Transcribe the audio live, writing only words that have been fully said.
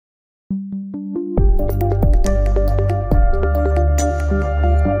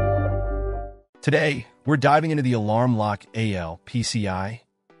Today, we're diving into the Alarm Lock AL-PCI-2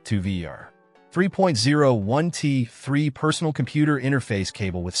 VR 3.0 1T3 personal computer interface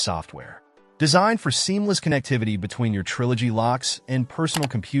cable with software. Designed for seamless connectivity between your Trilogy locks and personal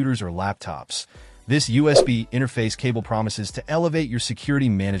computers or laptops, this USB interface cable promises to elevate your security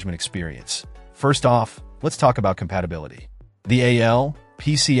management experience. First off, let's talk about compatibility. The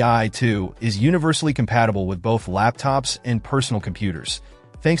AL-PCI-2 is universally compatible with both laptops and personal computers,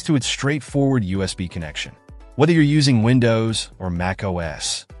 thanks to its straightforward USB connection. Whether you're using Windows or Mac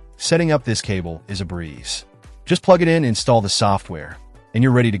OS, setting up this cable is a breeze. Just plug it in, install the software, and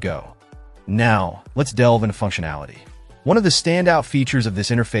you're ready to go. Now, let's delve into functionality. One of the standout features of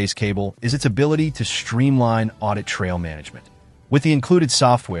this interface cable is its ability to streamline audit trail management. With the included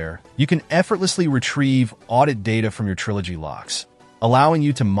software, you can effortlessly retrieve audit data from your Trilogy locks, allowing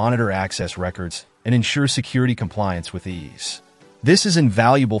you to monitor access records and ensure security compliance with ease. This is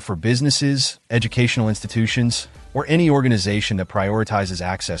invaluable for businesses, educational institutions, or any organization that prioritizes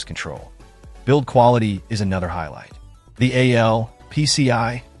access control. Build quality is another highlight. The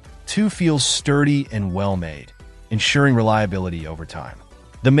AL-PCI-2 feels sturdy and well-made, ensuring reliability over time.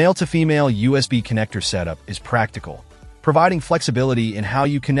 The male-to-female USB connector setup is practical, providing flexibility in how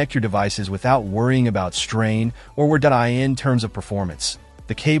you connect your devices without worrying about strain or in terms of performance.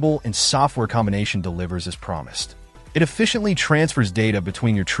 The cable and software combination delivers as promised. It efficiently transfers data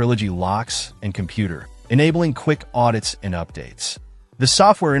between your Trilogy locks and computer, enabling quick audits and updates. The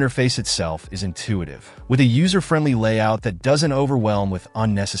software interface itself is intuitive, with a user-friendly layout that doesn't overwhelm with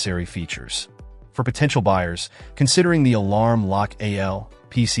unnecessary features. For potential buyers, considering the Alarm Lock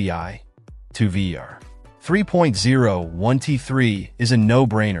AL-PCI-2 VR 3.0 1T3 is a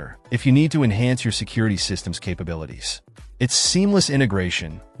no-brainer if you need to enhance your security system's capabilities. Its seamless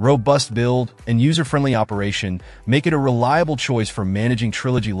integration, robust build, and user-friendly operation make it a reliable choice for managing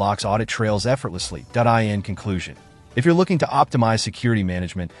Trilogy locks audit trails effortlessly. In conclusion, if you're looking to optimize security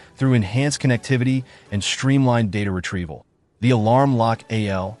management through enhanced connectivity and streamlined data retrieval, the Alarm Lock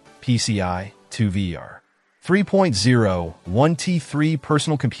AL-PCI-2 VR 3.0 1T3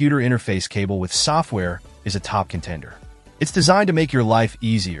 personal computer interface cable with software is a top contender. It's designed to make your life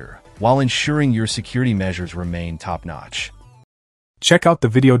easier while ensuring your security measures remain top-notch. Check out the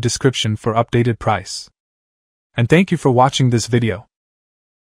video description for updated price. And thank you for watching this video.